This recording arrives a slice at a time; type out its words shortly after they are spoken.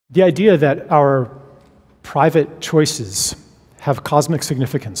The idea that our private choices have cosmic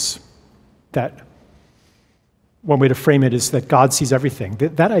significance, that one way to frame it is that God sees everything,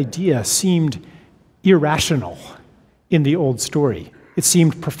 that idea seemed irrational in the old story. It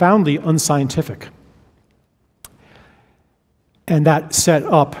seemed profoundly unscientific. And that set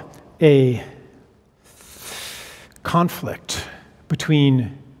up a conflict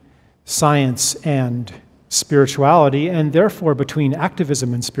between science and spirituality, and therefore between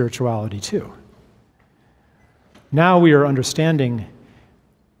activism and spirituality too. Now we are understanding,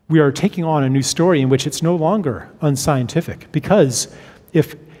 we are taking on a new story in which it's no longer unscientific, because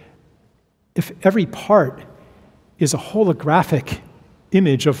if every part is a holographic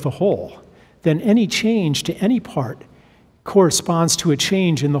image of the whole, then any change to any part corresponds to a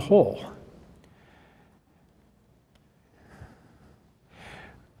change in the whole.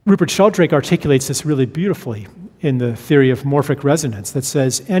 Rupert Sheldrake articulates this really beautifully in the theory of morphic resonance that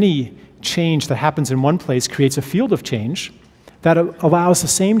says any change that happens in one place creates a field of change that allows the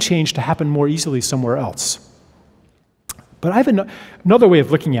same change to happen more easily somewhere else. But I have another way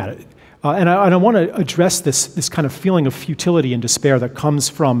of looking at it, and I want to address this kind of feeling of futility and despair that comes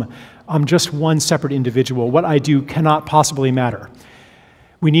from I'm just one separate individual. What I do cannot possibly matter.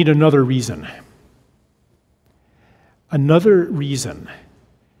 We need another reason. Another reason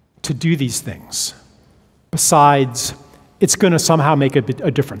to do these things, besides it's going to somehow make a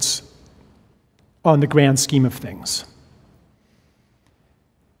difference on the grand scheme of things.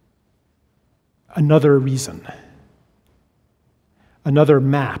 Another reason, another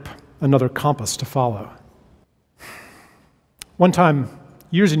map, another compass to follow. One time,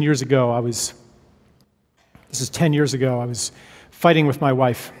 years and years ago, this is 10 years ago, I was fighting with my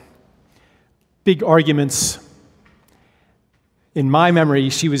wife. Big arguments. In my memory,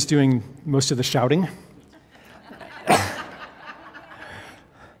 she was doing most of the shouting.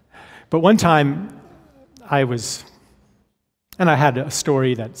 But one time, I had a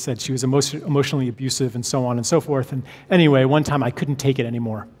story that said she was emotionally abusive and so on and so forth. And anyway, one time I couldn't take it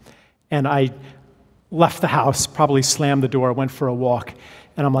anymore. And I left the house, probably slammed the door, went for a walk.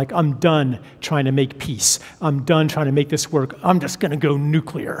 And I'm like, I'm done trying to make peace. I'm done trying to make this work. I'm just going to go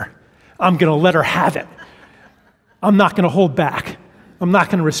nuclear. I'm going to let her have it. I'm not going to hold back. I'm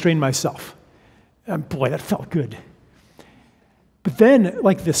not going to restrain myself. And boy, that felt good. But then,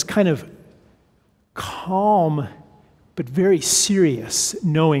 like this kind of calm but very serious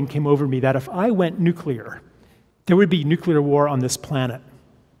knowing came over me that if I went nuclear, there would be nuclear war on this planet.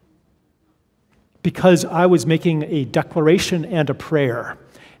 Because I was making a declaration and a prayer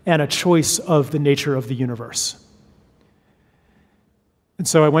and a choice of the nature of the universe. And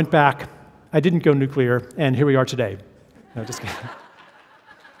so I went back. I didn't go nuclear, and here we are today. No, just kidding.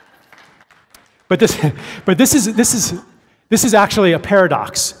 But this is actually a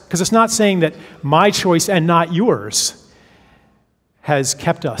paradox, because it's not saying that my choice and not yours has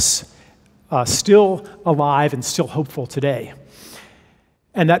kept us still alive and still hopeful today.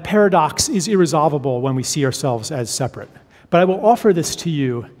 And that paradox is irresolvable when we see ourselves as separate. But I will offer this to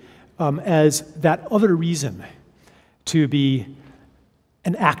you as that other reason to be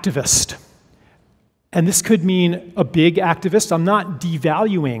an activist. And this could mean a big activist. I'm not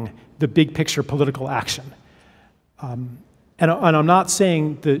devaluing the big picture political action. And I'm not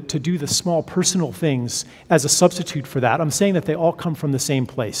saying to do the small personal things as a substitute for that. I'm saying that they all come from the same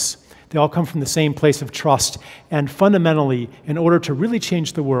place. They all come from the same place of trust. And fundamentally, in order to really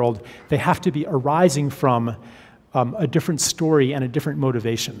change the world, they have to be arising from a different story and a different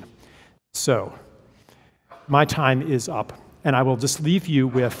motivation. So, my time is up. And I will just leave you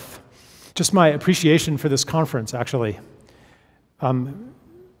with just my appreciation for this conference, actually.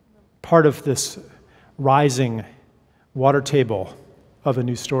 Part of this rising water table of a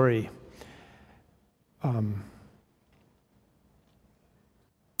new story.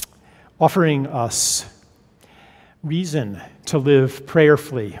 Offering us reason to live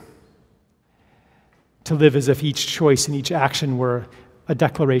prayerfully, to live as if each choice and each action were a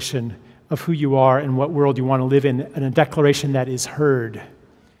declaration of who you are and what world you want to live in, and a declaration that is heard,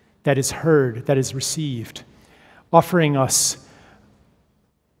 that is received. Offering us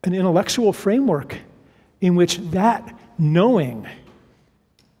an intellectual framework in which that knowing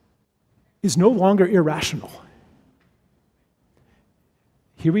is no longer irrational.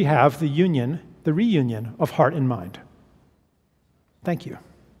 Here we have the reunion of heart and mind. Thank you.